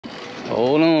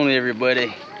Hold on,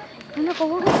 everybody.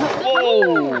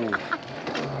 Whoa!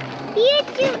 You're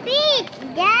too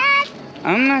big, Dad.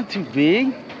 I'm not too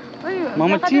big.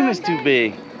 Mama Tima's too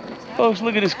big. Folks,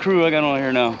 look at this crew I got on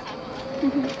here now.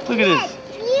 Look at this.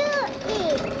 You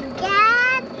eat,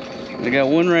 Dad. I got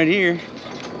one right here.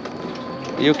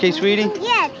 You okay, sweetie?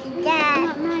 Yes,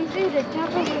 Dad.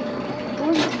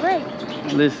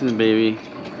 Listen, baby.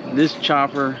 This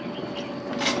chopper,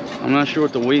 I'm not sure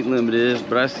what the weight limit is,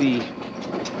 but I see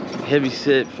heavy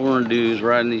set foreign dudes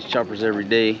riding these choppers every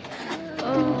day.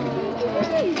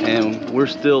 And we're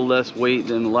still less weight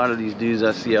than a lot of these dudes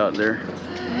I see out there.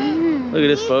 Look at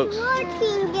this, folks.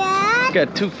 Working, Dad.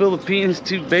 Got 2 Filipinas,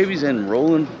 2 babies, and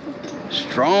rolling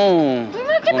strong.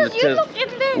 On the test.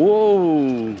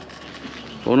 Whoa!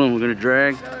 Hold on, we're gonna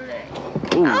drag.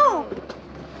 Ooh. Oh.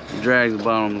 Drag the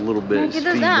bottom a little bit. Look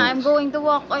at that. I'm going to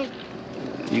walk.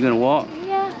 You gonna walk?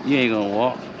 Yeah. You ain't gonna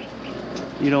walk.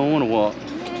 You don't want to walk.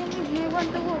 You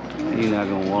want to walk. You're not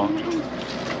gonna walk.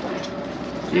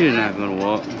 You're not gonna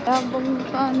walk.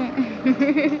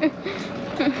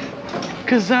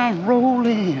 Cause I'm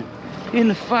rolling in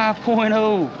the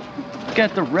 5.0.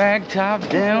 Got the rag top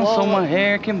down so my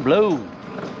hair can blow.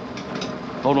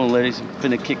 Hold on, ladies. I'm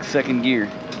finna kick 2nd gear.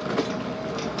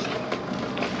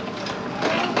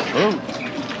 Whoa.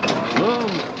 Whoa.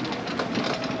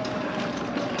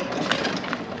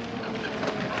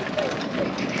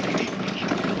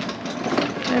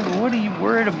 Hey, but what are you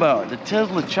worried about? The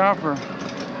Tesla chopper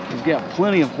has got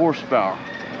plenty of horsepower.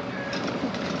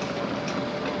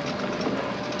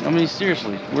 I mean,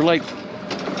 seriously, we're like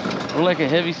a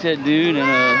heavy set dude and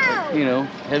a, you know,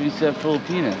 heavy set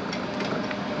Filipina.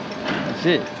 That's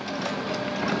it.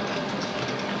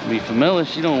 I mean, Famela,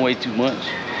 she don't weigh too much.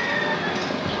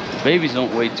 Babies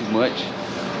don't weigh too much.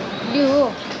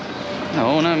 You.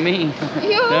 No, not me.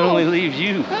 That only leaves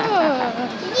you. You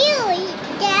eat,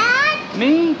 Dad.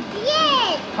 Me?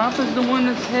 Yes. Papa's the one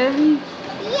that's heavy?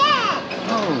 Yes.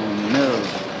 Oh, no.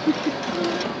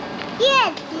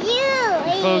 Yes, you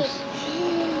eat. Folks,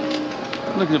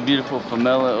 look at the beautiful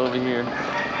Famela over here.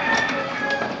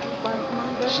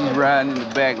 She's riding in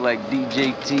the back like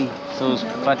DJT. So is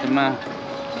Fatima.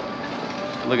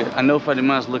 Look at, I know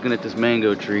Fatima's looking at this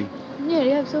mango tree. Yeah, they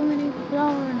have so many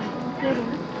flowers.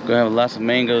 Gonna have lots of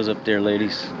mangoes up there,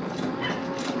 ladies.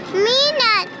 Me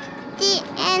not eat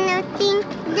anything,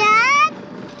 Dad.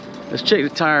 Let's check the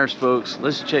tires, folks.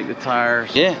 Let's check the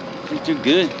tires. Yeah, I think they're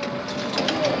good.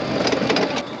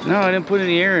 No, I didn't put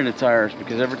any air in the tires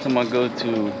because every time I go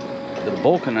to the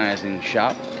vulcanizing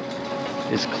shop,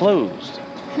 it's closed.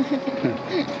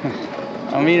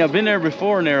 I mean, I've been there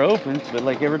before and they're open, but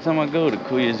like every time I go, the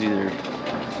Kuya's either,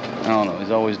 I don't know, he's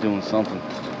always doing something.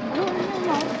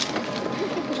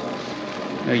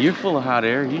 No, you're full of hot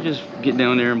air. You just get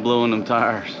down there and blow in them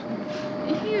tires.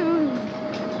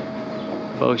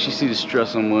 Folks, you see the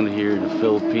stress on one here in the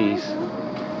Philippines.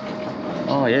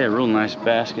 Oh yeah, real nice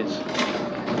baskets.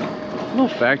 Little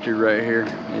factory right here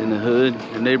in the hood,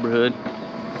 the neighborhood.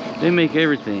 They make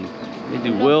everything. They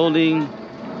do welding.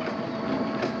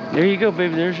 There you go,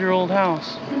 baby. There's your old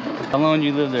house. How long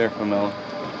you live there, Famela?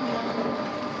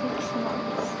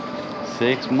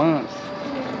 6 months. 6 months.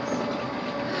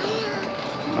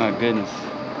 My goodness.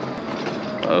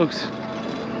 Folks,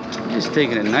 just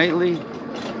taking a nightly,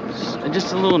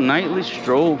 just a little nightly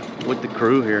stroll with the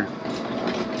crew here.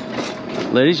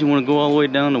 Ladies, you want to go all the way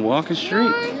down to Walking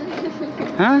Street?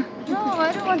 Huh? No,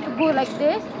 I don't want to go like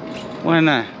this. Why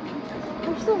not?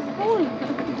 I'm so full.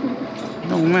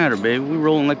 Don't matter, baby. We're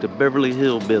rolling like the Beverly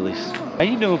Hillbillies. How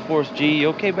you doing, Force G? You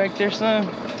okay back there, son?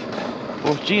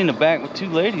 Force G in the back with 2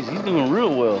 ladies. He's doing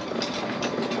real well.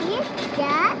 Yes,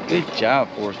 Dad. Good job,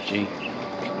 Force G.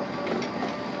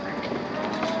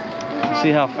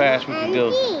 See how fast we can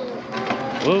go.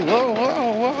 Whoa, whoa,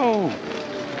 whoa, whoa.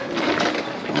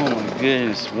 Oh my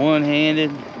goodness.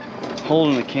 One-handed,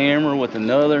 holding the camera with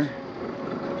another.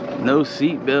 No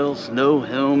seat belts, no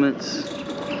helmets.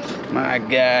 My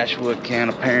gosh, what kind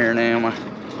of parent am I?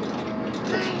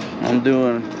 I'm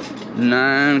doing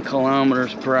 9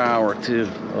 kilometers per hour too.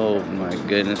 Oh my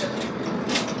goodness.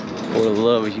 For the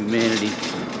love of humanity.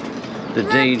 The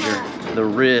danger, the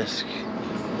risk.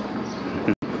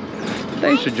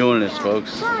 Thanks for joining us,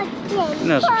 folks. If you're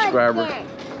not a subscriber,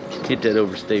 hit that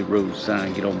overstay road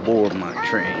sign, get on board my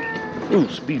train. Ooh,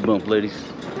 speed bump, ladies.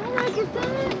 Oh my goodness.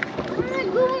 I'm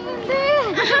not going in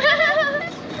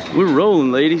there. We're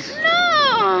rolling, ladies.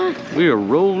 No. We are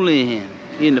rolling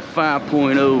in the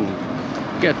 5.0.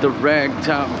 Got the rag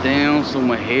top down so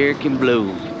my hair can blow.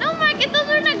 No, Mark, those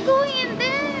are not going in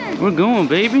there. We're going,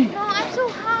 baby. No, I'm so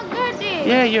haggard.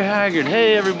 Yeah, you're haggard.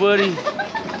 Hey, everybody.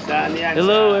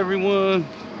 Hello, everyone.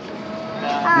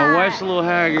 My wife's a little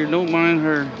haggard. Don't mind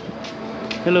her.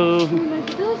 Hello.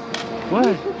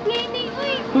 What? Complaining,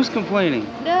 wait. Who's complaining?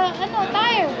 The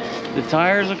tire. The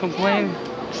tires are complaining?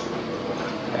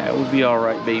 That would be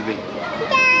alright, baby. The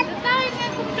tires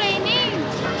are complaining.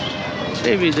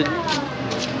 Baby,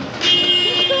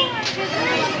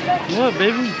 what,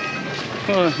 baby?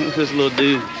 Oh, what's this little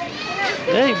dude?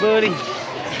 Hey, buddy.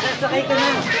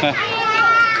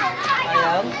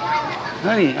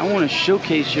 Honey, I want to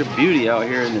showcase your beauty out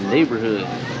here in the neighborhood.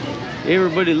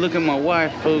 Everybody look at my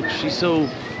wife, folks. She's so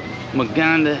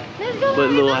maganda, but a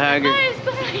little haggard.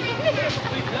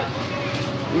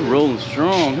 We're rolling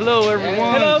strong. Hello,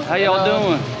 everyone. Hello. How y'all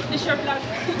doing?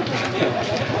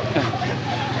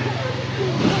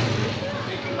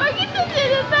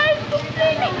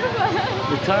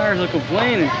 The tires are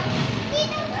complaining.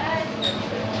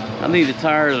 I think the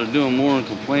tires are doing more than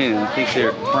complaining. I think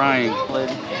they're crying.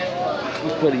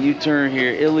 Let's put a U-turn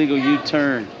here. Illegal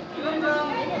U-turn.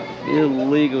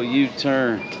 Illegal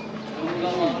U-turn.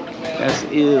 That's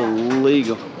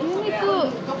illegal. You need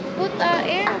to put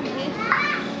air.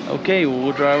 Okay, well,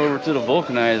 we'll drive over to the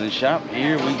vulcanizing shop.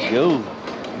 Here we go.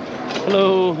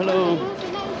 Hello, hello.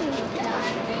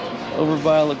 Over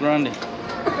by La Grande.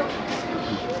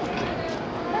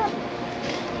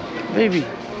 Baby,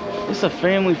 it's a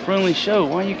family-friendly show.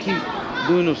 Why you keep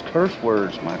doing those curse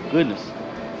words? My goodness.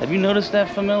 Have you noticed that,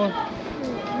 Famila?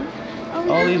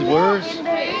 All these words?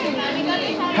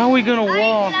 How are we gonna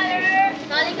walk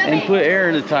and put air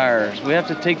in the tires? We have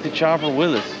to take the chopper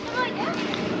with us.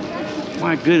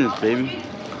 My goodness, baby.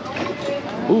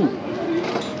 Ooh.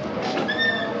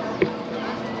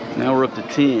 Now we're up to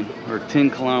 10, or 10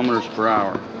 kilometers per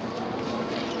hour.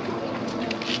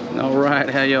 All right,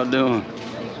 how y'all doing?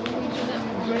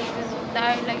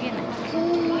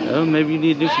 Oh, maybe you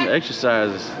need to do some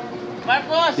exercises.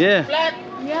 Yeah.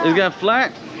 It's got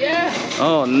flat? Yeah.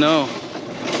 Oh, no.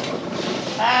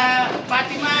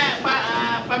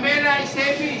 Pamela is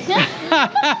heavy.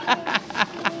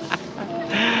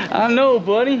 I know,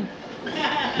 buddy.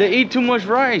 They eat too much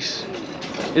rice.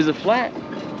 Is it flat?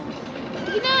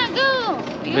 You not go.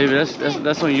 Baby,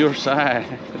 that's on your side.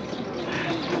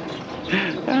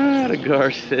 Ah, the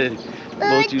guard said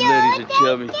both you ladies are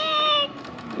chubby.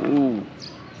 Ooh,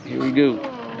 here we go.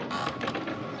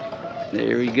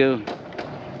 There we go.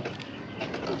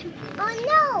 Oh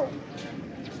no!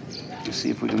 Let's see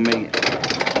if we can make it.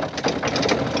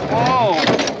 Oh,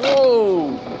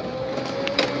 whoa!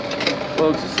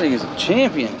 Folks, this thing is a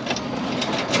champion.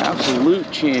 Absolute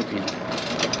champion.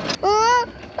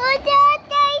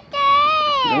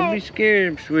 Don't be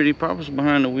scared, sweetie. Papa's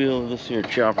behind the wheel of this here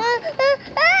chopper.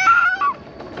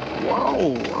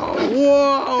 Whoa,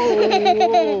 whoa,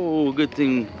 whoa. Good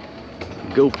thing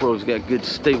GoPro's got good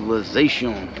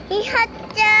stabilization.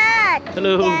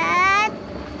 Hello. Dad.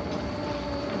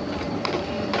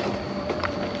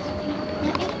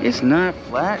 It's not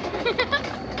flat.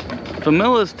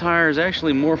 Famila's tire is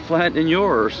actually more flat than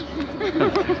yours,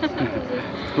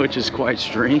 which is quite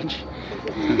strange.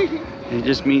 It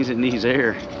just means it needs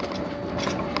air.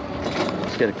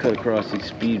 Just got to cut across these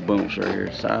speed bumps right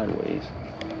here sideways,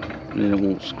 and then it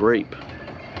won't scrape.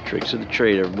 Tricks of the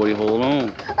trade, everybody hold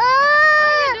on. Why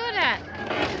are you doing that?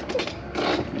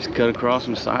 Just cut across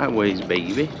them sideways,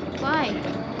 baby. Why?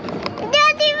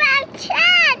 Daddy, my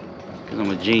chat. Because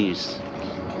I'm a genius.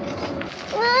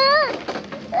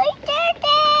 I did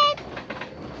it.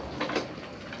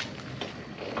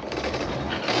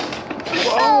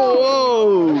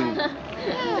 Whoa!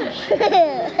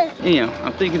 Anyhow,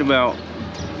 I'm thinking about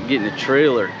getting a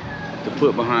trailer to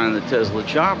put behind the Tesla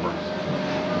chopper.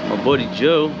 My buddy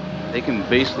Joe, they can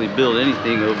basically build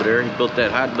anything over there. He built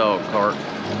that hot dog cart.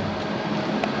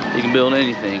 He can build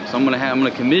anything. So I'm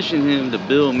gonna commission him to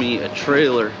build me a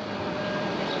trailer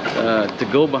to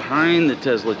go behind the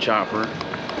Tesla chopper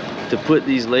to put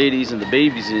these ladies and the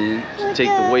babies in to take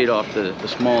the weight off the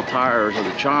small tires of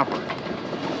the chopper.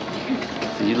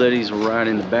 So you ladies will ride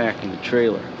in the back in the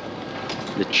trailer,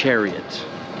 the chariot.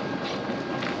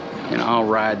 And I'll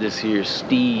ride this here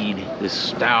steed, this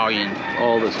stallion,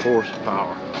 all this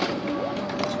horsepower.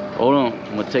 Hold on,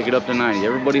 I'm gonna take it up to 90.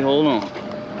 Everybody hold on.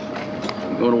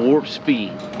 Go to warp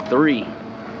speed. 3,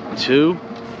 2,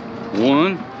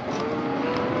 1.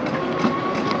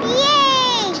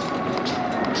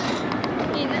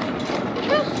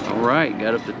 All right,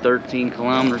 got up to 13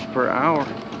 kilometers per hour.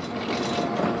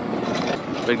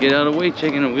 But get out of the way,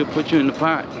 chicken, and we'll put you in the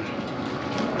pot.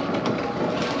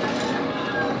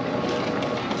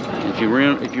 If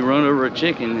you run over a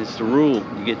chicken, it's the rule.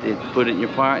 You get to put it in your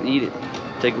pot and eat it.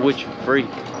 Take it with you, free.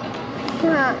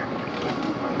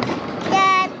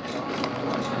 Dad.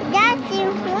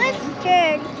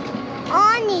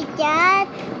 Dad.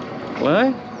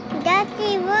 What? That's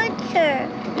the rooster.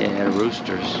 Yeah,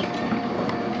 roosters.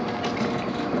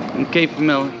 Okay,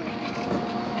 Family.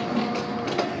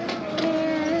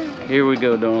 Here we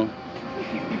go, Dawn.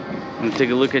 Want to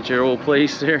take a look at your old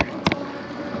place there?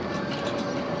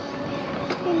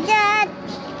 Dad,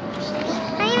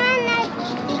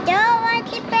 don't want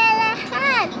to build a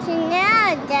house.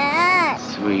 No, Dad.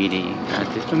 Sweetie, I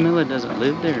think Camilla doesn't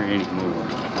live there anymore.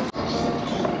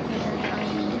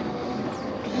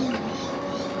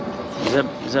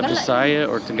 Is that Bisaya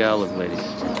or Tagalog, ladies?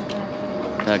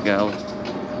 Tagalog.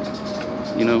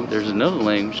 You know, there's another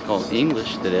language called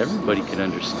English that everybody could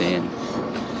understand.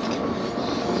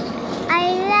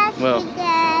 I love Well, you,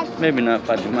 Dad. maybe not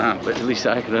Fatima, but at least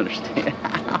I could understand.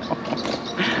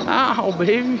 Ow. Ow,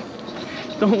 baby.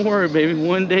 Don't worry, baby.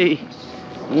 One day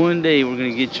we're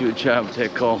gonna get you a job at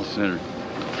that call center.